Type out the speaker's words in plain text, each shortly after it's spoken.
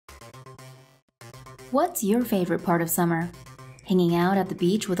What's your favorite part of summer? Hanging out at the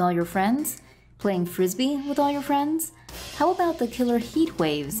beach with all your friends? Playing frisbee with all your friends? How about the killer heat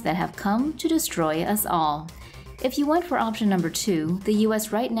waves that have come to destroy us all? If you went for option number 2, the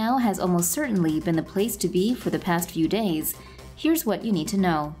US right now has almost certainly been the place to be for the past few days. Here's what you need to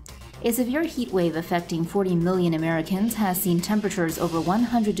know. A severe heat wave affecting 40 million Americans has seen temperatures over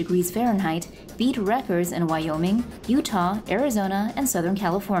 100 degrees Fahrenheit beat records in Wyoming, Utah, Arizona, and Southern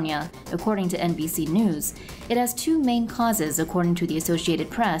California, according to NBC News. It has two main causes, according to the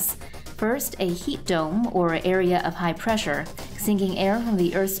Associated Press. First, a heat dome, or area of high pressure. Sinking air from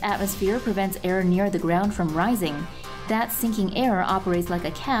the Earth's atmosphere prevents air near the ground from rising. That sinking air operates like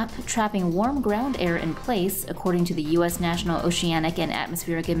a cap, trapping warm ground air in place, according to the U.S. National Oceanic and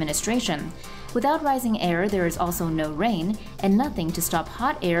Atmospheric Administration. Without rising air, there is also no rain, and nothing to stop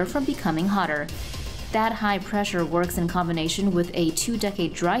hot air from becoming hotter. That high pressure works in combination with a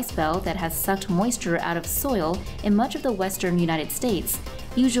 2-decade dry spell that has sucked moisture out of soil in much of the western United States.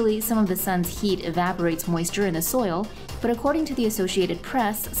 Usually, some of the sun's heat evaporates moisture in the soil, but according to the Associated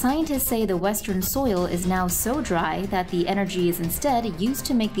Press, scientists say the western soil is now so dry that the energy is instead used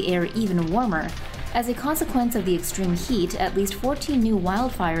to make the air even warmer. As a consequence of the extreme heat, at least 14 new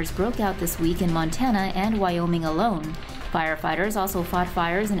wildfires broke out this week in Montana and Wyoming alone. Firefighters also fought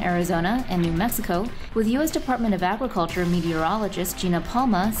fires in Arizona and New Mexico, with U.S. Department of Agriculture meteorologist Gina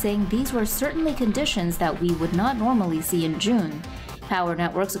Palma saying these were certainly conditions that we would not normally see in June. Power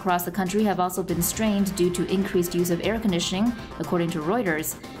networks across the country have also been strained due to increased use of air conditioning, according to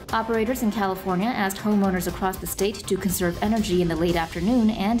Reuters. Operators in California asked homeowners across the state to conserve energy in the late afternoon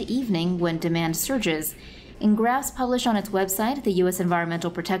and evening when demand surges. In graphs published on its website, the U.S. Environmental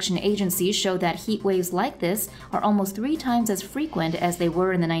Protection Agency show that heat waves like this are almost 3 times as frequent as they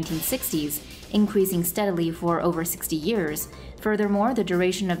were in the 1960s, increasing steadily for over 60 years. Furthermore, the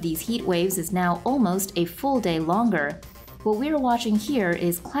duration of these heat waves is now almost a full day longer. What we are watching here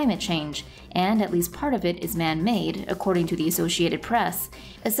is climate change, and at least part of it is man-made, according to the Associated Press.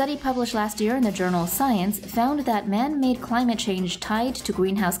 A study published last year in the journal Science found that man-made climate change tied to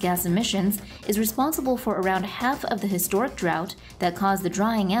greenhouse gas emissions is responsible for around half of the historic drought that caused the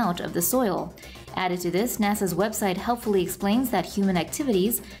drying out of the soil. Added to this, NASA's website helpfully explains that human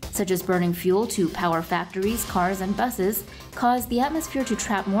activities, such as burning fuel to power factories, cars, and buses, cause the atmosphere to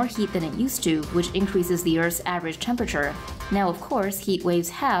trap more heat than it used to, which increases the Earth's average temperature. Now, of course, heat waves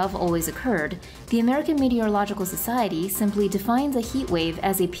have always occurred. The American Meteorological Society simply defines a heat wave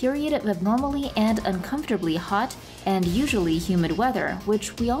as a period of abnormally and uncomfortably hot and usually humid weather,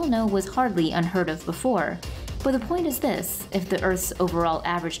 which we all know was hardly unheard of before. But the point is this: if the Earth's overall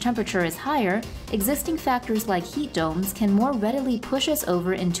average temperature is higher, existing factors like heat domes can more readily push us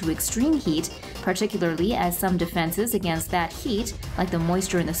over into extreme heat, particularly as some defenses against that heat, like the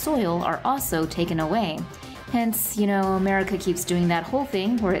moisture in the soil, are also taken away. Hence, America keeps doing that whole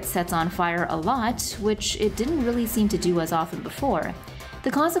thing where it sets on fire a lot, which it didn't really seem to do as often before.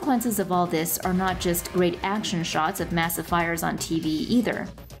 The consequences of all this are not just great action shots of massive fires on TV either.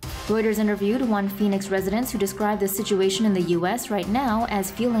 Reuters interviewed one Phoenix resident who described the situation in the U.S. right now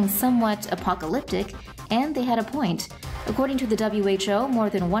as feeling somewhat apocalyptic, and they had a point. According to the WHO, more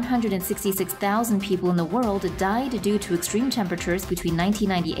than 166,000 people in the world died due to extreme temperatures between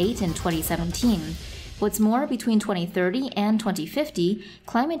 1998 and 2017. What's more, between 2030 and 2050,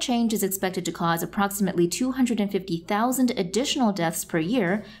 climate change is expected to cause approximately 250,000 additional deaths per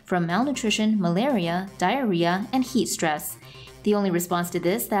year from malnutrition, malaria, diarrhea, and heat stress. The only response to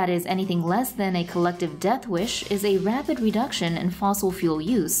this that is anything less than a collective death wish is a rapid reduction in fossil fuel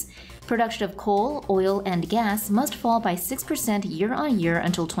use. Production of coal, oil, and gas must fall by 6% year-on-year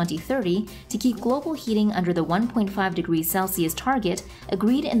until 2030 to keep global heating under the 1.5 degrees Celsius target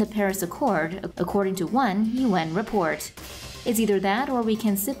agreed in the Paris Accord, according to one UN report. It's either that or we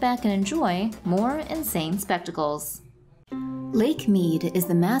can sit back and enjoy more insane spectacles. Lake Mead is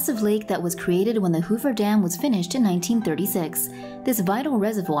the massive lake that was created when the Hoover Dam was finished in 1936. This vital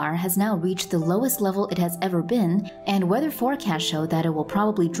reservoir has now reached the lowest level it has ever been, and weather forecasts show that it will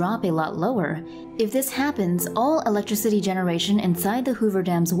probably drop a lot lower. If this happens, all electricity generation inside the Hoover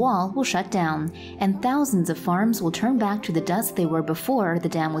Dam's wall will shut down, and thousands of farms will turn back to the dust they were before the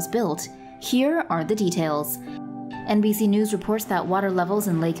dam was built. Here are the details. NBC News reports that water levels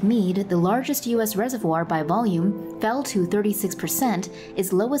in Lake Mead, the largest U.S. reservoir by volume, fell to 36%,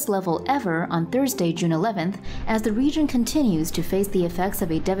 its lowest level ever, on Thursday, June 11th, as the region continues to face the effects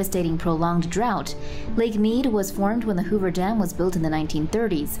of a devastating prolonged drought. Lake Mead was formed when the Hoover Dam was built in the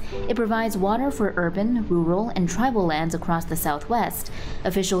 1930s. It provides water for urban, rural, and tribal lands across the Southwest.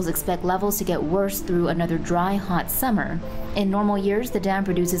 Officials expect levels to get worse through another dry, hot summer. In normal years, the dam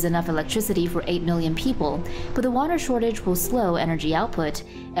produces enough electricity for 8 million people, but the water shortage will slow energy output.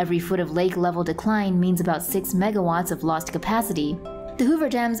 Every foot of lake level decline means about 6 megawatts of lost capacity. The Hoover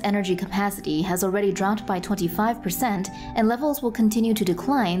Dam's energy capacity has already dropped by 25%, and levels will continue to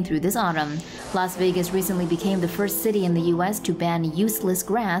decline through this autumn. Las Vegas recently became the first city in the U.S. to ban useless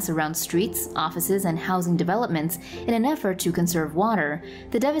grass around streets, offices, and housing developments in an effort to conserve water.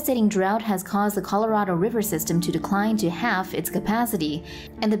 The devastating drought has caused the Colorado River system to decline to half its capacity,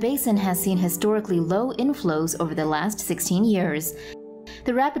 and the basin has seen historically low inflows over the last 16 years.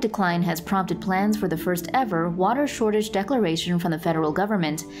 The rapid decline has prompted plans for the first ever water shortage declaration from the federal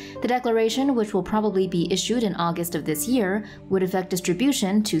government. The declaration, which will probably be issued in August of this year, would affect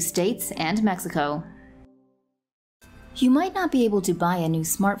distribution to states and Mexico. You might not be able to buy a new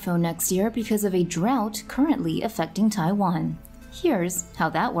smartphone next year because of a drought currently affecting Taiwan. Here's how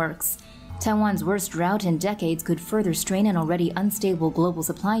that works. Taiwan's worst drought in decades could further strain an already unstable global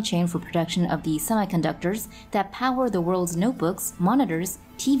supply chain for production of the semiconductors that power the world's notebooks, monitors,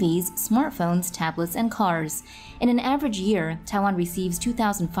 TVs, smartphones, tablets, and cars. In an average year, Taiwan receives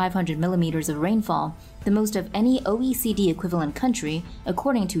 2,500 millimeters of rainfall, the most of any OECD equivalent country,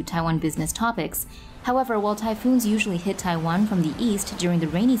 according to Taiwan Business Topics. However, while typhoons usually hit Taiwan from the east during the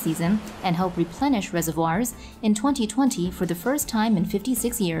rainy season and help replenish reservoirs, in 2020, for the first time in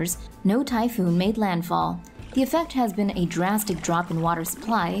 56 years, no typhoon made landfall. The effect has been a drastic drop in water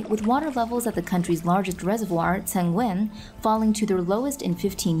supply, with water levels at the country's largest reservoir, Tsengwen, falling to their lowest in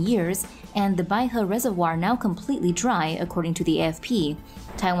 15 years, and the Baihe Reservoir now completely dry, according to the AFP.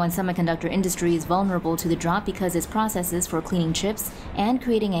 Taiwan's semiconductor industry is vulnerable to the drop because its processes for cleaning chips and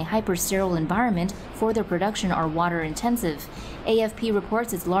creating a hyper-sterile environment for their production are water-intensive. AFP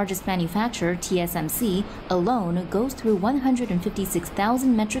reports its largest manufacturer, TSMC, alone goes through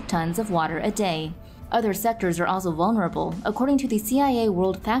 156,000 metric tons of water a day. Other sectors are also vulnerable. According to the CIA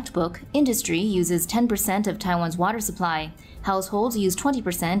World Factbook, industry uses 10% of Taiwan's water supply. Households use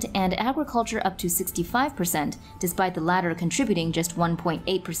 20% and agriculture up to 65%, despite the latter contributing just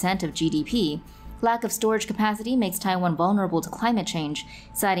 1.8% of GDP. Lack of storage capacity makes Taiwan vulnerable to climate change.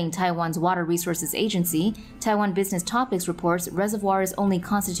 Citing Taiwan's Water Resources Agency, Taiwan Business Topics reports reservoirs only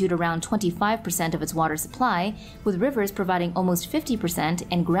constitute around 25% of its water supply, with rivers providing almost 50%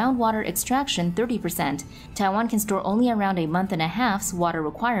 and groundwater extraction 30%. Taiwan can store only around a month and a half's water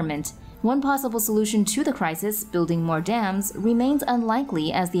requirement. One possible solution to the crisis, building more dams, remains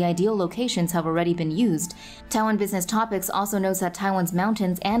unlikely as the ideal locations have already been used. Taiwan Business Topics also notes that Taiwan's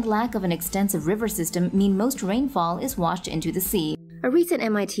mountains and lack of an extensive river system mean most rainfall is washed into the sea. A recent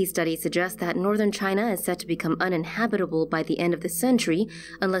MIT study suggests that northern China is set to become uninhabitable by the end of the century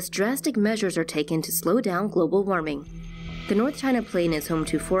unless drastic measures are taken to slow down global warming. The North China Plain is home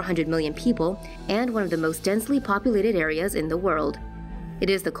to 400 million people and one of the most densely populated areas in the world. It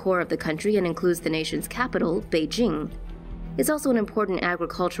is the core of the country and includes the nation's capital, Beijing. It's also an important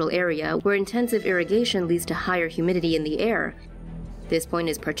agricultural area where intensive irrigation leads to higher humidity in the air. This point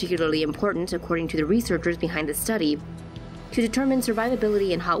is particularly important according to the researchers behind the study. To determine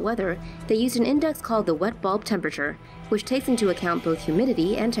survivability in hot weather, they used an index called the wet bulb temperature, which takes into account both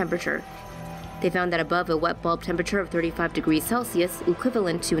humidity and temperature. They found that above a wet bulb temperature of 35 degrees Celsius,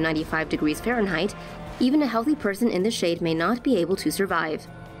 equivalent to 95 degrees Fahrenheit, even a healthy person in the shade may not be able to survive.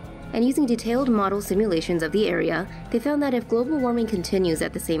 And using detailed model simulations of the area, they found that if global warming continues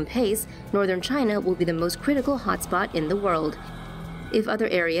at the same pace, northern China will be the most critical hotspot in the world. If other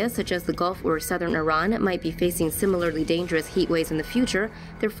areas, such as the Gulf or southern Iran, might be facing similarly dangerous heat waves in the future,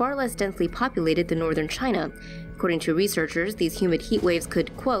 they're far less densely populated than northern China. According to researchers, these humid heat waves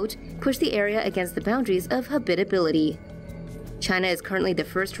could, quote, push the area against the boundaries of habitability. China is currently the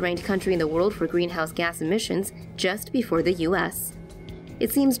first-ranked country in the world for greenhouse gas emissions, just before the U.S.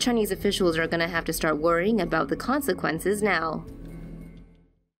 It seems Chinese officials are going to have to start worrying about the consequences now.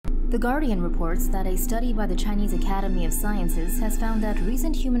 The Guardian reports that a study by the Chinese Academy of Sciences has found that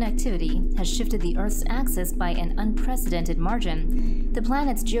recent human activity has shifted the Earth's axis by an unprecedented margin. The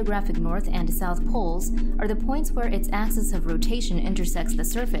planet's geographic north and south poles are the points where its axis of rotation intersects the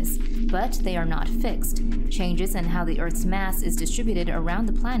surface, but they are not fixed. Changes in how the Earth's mass is distributed around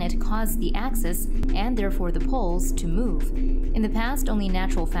the planet cause the axis, and therefore the poles, to move. In the past, only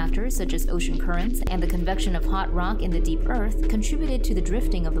natural factors such as ocean currents and the convection of hot rock in the deep Earth contributed to the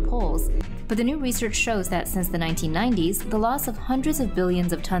drifting of the poles. But the new research shows that since the 1990s, the loss of hundreds of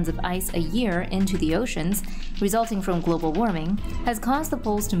billions of tons of ice a year into the oceans, resulting from global warming, has caused the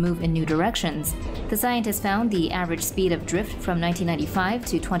poles to move in new directions. The scientists found the average speed of drift from 1995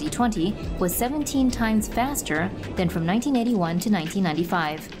 to 2020 was 17 times faster than from 1981 to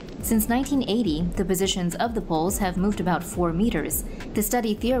 1995. Since 1980, the positions of the poles have moved about 4 meters. The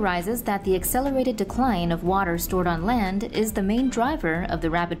study theorizes that the accelerated decline of water stored on land is the main driver of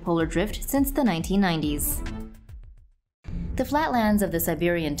the rapid polar drift since the 1990s. The flatlands of the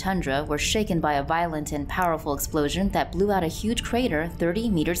Siberian tundra were shaken by a violent and powerful explosion that blew out a huge crater 30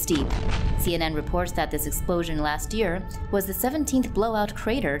 meters deep. CNN reports that this explosion last year was the 17th blowout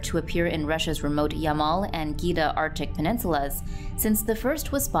crater to appear in Russia's remote Yamal and Gida Arctic peninsulas, since the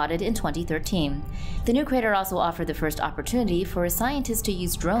first was spotted in 2013. The new crater also offered the first opportunity for scientists to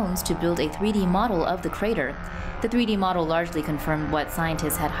use drones to build a 3D model of the crater. The 3D model largely confirmed what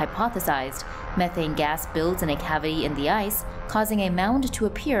scientists had hypothesized. Methane gas builds in a cavity in the ice, causing a mound to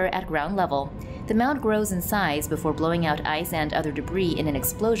appear at ground level. The mound grows in size before blowing out ice and other debris in an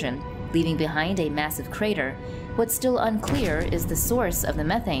explosion, leaving behind a massive crater. What's still unclear is the source of the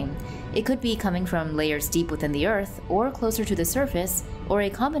methane. It could be coming from layers deep within the Earth, or closer to the surface, or a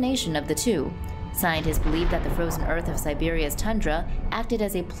combination of the two. Scientists believe that the frozen earth of Siberia's tundra acted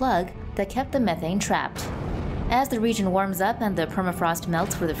as a plug that kept the methane trapped. As the region warms up and the permafrost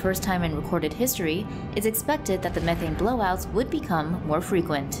melts for the first time in recorded history, it's expected that the methane blowouts would become more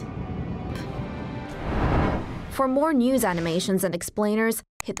frequent. For more news animations and explainers,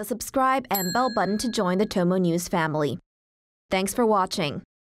 hit the subscribe and bell button to join the TomoNews family. Thanks for watching.